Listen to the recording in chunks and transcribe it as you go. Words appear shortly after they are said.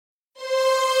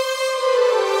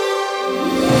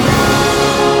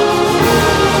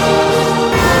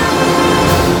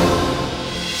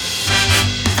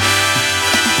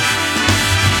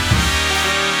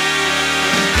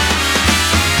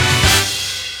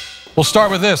We'll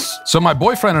start with this. So my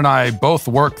boyfriend and I both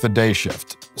work the day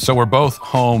shift. So we're both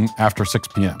home after 6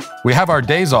 p.m. We have our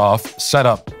days off set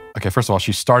up. Okay, first of all,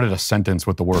 she started a sentence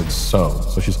with the word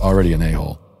so she's already an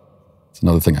a-hole. It's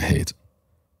another thing I hate.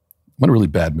 I'm in a really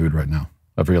bad mood right now,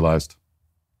 I've realized.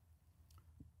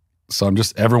 So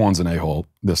everyone's an a-hole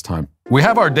this time. We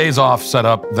have our days off set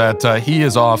up that he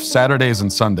is off Saturdays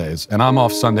and Sundays, and I'm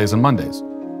off Sundays and Mondays.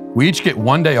 We each get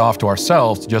one day off to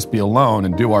ourselves to just be alone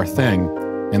and do our thing,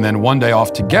 and then one day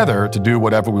off together to do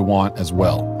whatever we want as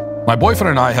well. My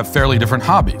boyfriend and I have fairly different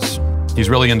hobbies. He's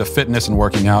really into fitness and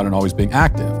working out and always being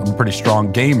active. I'm a pretty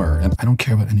strong gamer, and I don't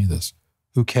care about any of this.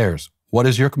 Who cares? What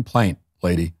is your complaint,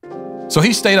 lady? So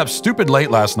he stayed up stupid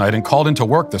late last night and called into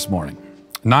work this morning.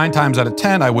 9 times out of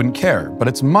 10, I wouldn't care, but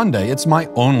it's Monday. It's my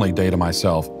only day to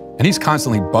myself. And he's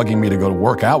constantly bugging me to go to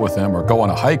work out with him or go on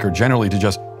a hike or generally to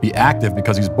just be active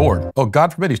because he's bored. Oh,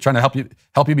 God forbid, he's trying to help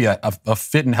you be a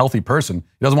fit and healthy person.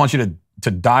 He doesn't want you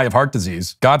to die of heart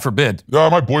disease. God forbid. Yeah,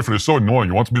 my boyfriend is so annoying.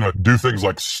 He wants me to do things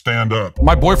like stand up.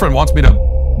 My boyfriend wants me to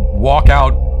walk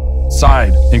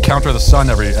outside, encounter the sun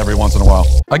every once in a while.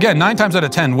 Again, 9 times out of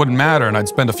 10 wouldn't matter, and I'd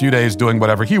spend a few days doing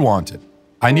whatever he wanted.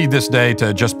 I need this day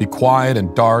to just be quiet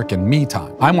and dark and me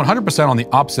time. I'm 100% on the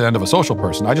opposite end of a social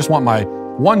person. I just want my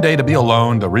one day to be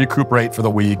alone, to recuperate for the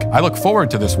week. I look forward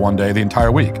to this one day the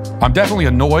entire week. I'm definitely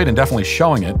annoyed and definitely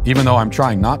showing it, even though I'm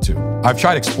trying not to. I've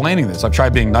tried explaining this. I've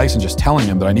tried being nice and just telling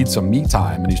him that I need some me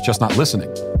time, and he's just not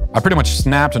listening. I pretty much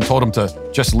snapped and told him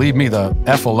to just leave me the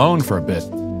F alone for a bit,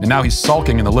 and now he's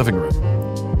sulking in the living room.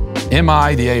 Am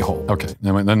I the a-hole? Okay,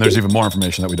 and then there's even more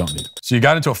information that we don't need. So you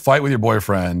got into a fight with your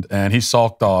boyfriend, and he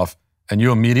sulked off, and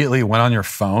you immediately went on your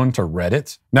phone to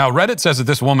Reddit? Now, Reddit says that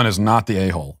this woman is not the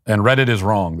a-hole, and Reddit is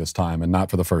wrong this time, and not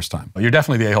for the first time. But you're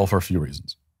definitely the a-hole for a few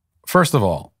reasons. First of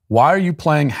all, why are you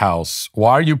playing house?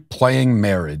 Why are you playing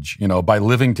marriage, by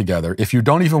living together if you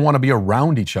don't even want to be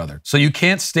around each other? So you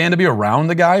can't stand to be around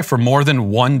the guy for more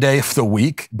than one day of the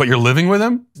week, but you're living with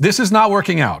him? This is not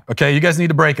working out, okay? You guys need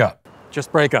to break up.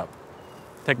 Just break up.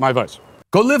 Take my advice.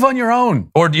 Go live on your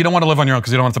own. Or you don't want to live on your own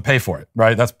because you don't have to pay for it,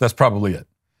 right? That's probably it.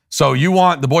 So you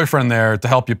want the boyfriend there to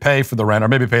help you pay for the rent, or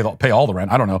maybe pay all the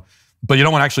rent, I don't know. But you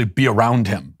don't want to actually be around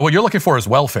him. What you're looking for is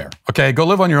welfare, okay? Go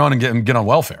live on your own and get on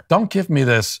welfare. Don't give me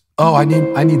this, I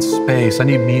need space, I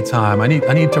need me time, I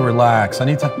need to relax,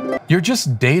 You're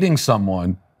just dating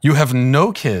someone, you have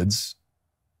no kids,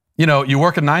 you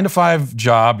work a 9-to-5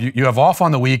 job, you have off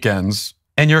on the weekends,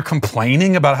 and you're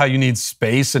complaining about how you need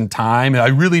space and time, and I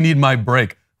really need my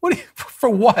break. For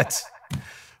what?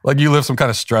 Like you live some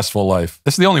kind of stressful life.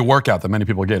 This is the only workout that many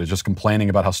people get, is just complaining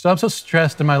about how I'm so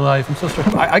stressed in my life. I'm so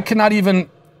stressed. I cannot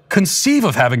even conceive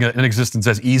of having an existence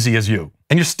as easy as you.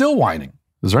 And you're still whining.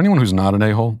 Is there anyone who's not an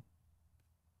a-hole?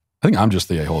 I think I'm just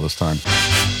the a-hole this time.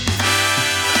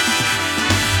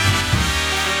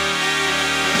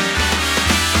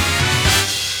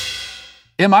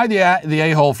 Am I the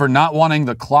a-hole for not wanting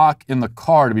the clock in the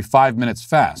car to be 5 minutes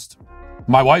fast?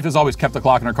 My wife has always kept the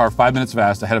clock in her car 5 minutes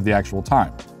fast ahead of the actual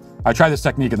time. I tried this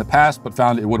technique in the past, but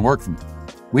found it wouldn't work for me.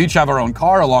 We each have our own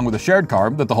car along with a shared car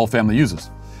that the whole family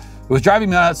uses. It was driving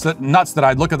me nuts that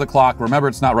I'd look at the clock, remember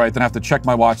it's not right, then have to check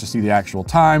my watch to see the actual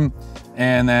time,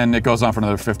 and then it goes on for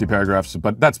another 50 paragraphs,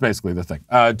 but that's basically the thing.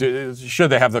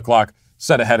 Should they have the clock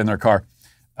set ahead in their car?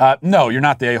 No, you're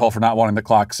not the a-hole for not wanting the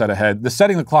clock set ahead. The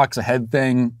setting the clocks ahead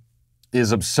thing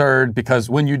is absurd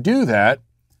because when you do that,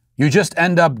 you just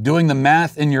end up doing the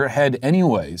math in your head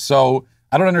anyway. So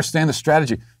I don't understand the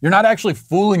strategy. You're not actually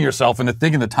fooling yourself into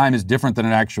thinking the time is different than it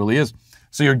actually is.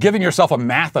 So you're giving yourself a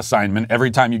math assignment every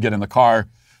time you get in the car.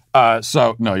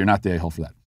 So no, you're not the a-hole for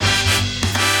that.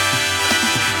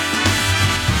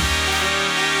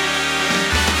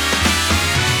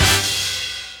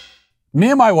 Me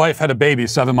and my wife had a baby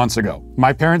 7 months ago.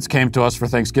 My parents came to us for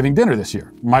Thanksgiving dinner this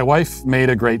year. My wife made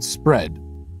a great spread.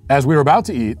 As we were about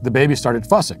to eat, the baby started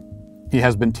fussing. He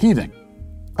has been teething.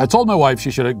 I told my wife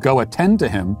she should go attend to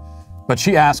him, but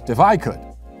she asked if I could,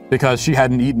 because she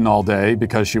hadn't eaten all day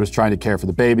because she was trying to care for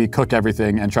the baby, cook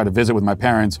everything, and try to visit with my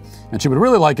parents, and she would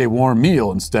really like a warm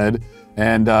meal instead,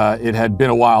 and it had been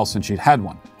a while since she'd had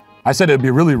one. I said it would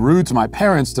be really rude to my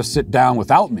parents to sit down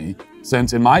without me,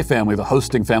 since in my family, the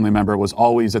hosting family member was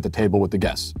always at the table with the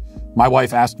guests. My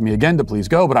wife asked me again to please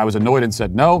go, but I was annoyed and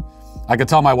said no. I could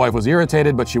tell my wife was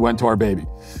irritated, but she went to our baby.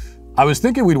 I was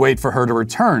thinking we'd wait for her to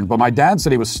return, but my dad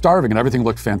said he was starving and everything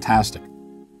looked fantastic.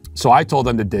 So I told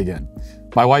them to dig in.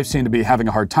 My wife seemed to be having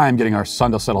a hard time getting our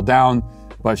son to settle down,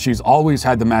 but she's always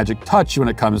had the magic touch when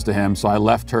it comes to him, so I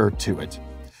left her to it.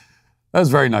 That was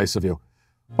very nice of you.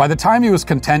 By the time he was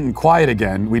content and quiet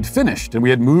again, we'd finished and we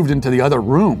had moved into the other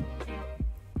room.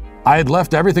 I had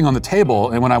left everything on the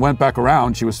table, and when I went back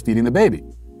around, she was feeding the baby.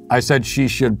 I said she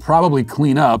should probably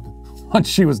clean up once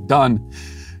she was done,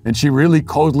 and she really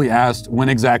coldly asked when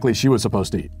exactly she was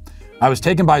supposed to eat. I was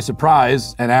taken by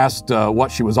surprise and asked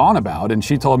what she was on about, and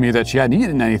she told me that she hadn't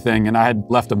eaten anything and I had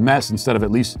left a mess instead of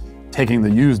at least taking the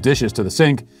used dishes to the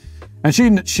sink. And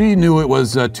she knew it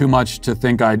was too much to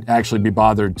think I'd actually be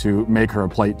bothered to make her a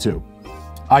plate too.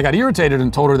 I got irritated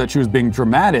and told her that she was being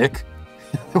dramatic,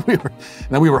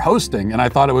 that we were hosting, and I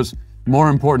thought it was more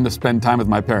important to spend time with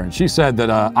my parents. She said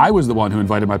that I was the one who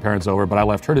invited my parents over, but I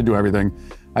left her to do everything.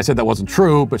 I said that wasn't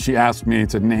true, but she asked me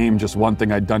to name just one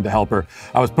thing I'd done to help her.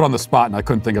 I was put on the spot and I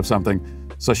couldn't think of something,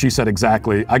 so she said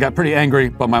exactly. I got pretty angry,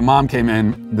 but my mom came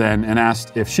in then and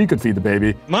asked if she could feed the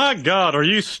baby. My God, are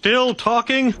you still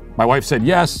talking? My wife said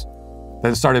yes,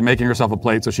 then started making herself a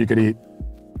plate so she could eat.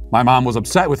 My mom was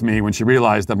upset with me when she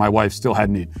realized that my wife still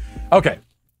hadn't eaten. Okay,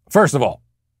 first of all,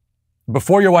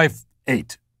 before your wife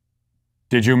ate,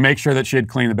 did you make sure that she had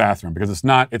cleaned the bathroom? Because it's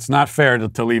not fair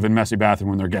to leave a messy bathroom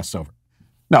when there are guests over.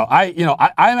 No,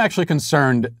 I'm actually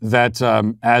concerned that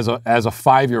as a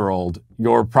 5-year-old,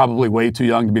 you're probably way too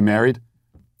young to be married.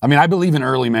 I mean, I believe in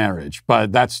early marriage,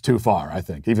 but that's too far, I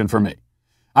think, even for me.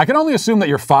 I can only assume that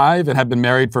you're 5 and have been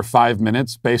married for 5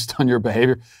 minutes based on your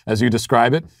behavior as you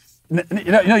describe it.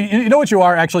 You know what you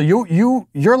are actually?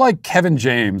 You're like Kevin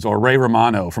James or Ray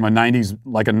Romano from a 90s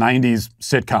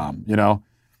sitcom, you know?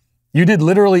 You did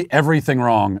literally everything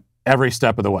wrong every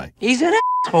step of the way. He's an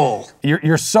asshole.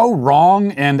 You're so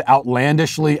wrong and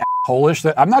outlandishly assholeish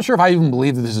that I'm not sure if I even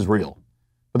believe that this is real.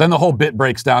 But then the whole bit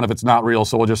breaks down if it's not real,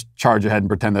 so we'll just charge ahead and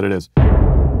pretend that it is.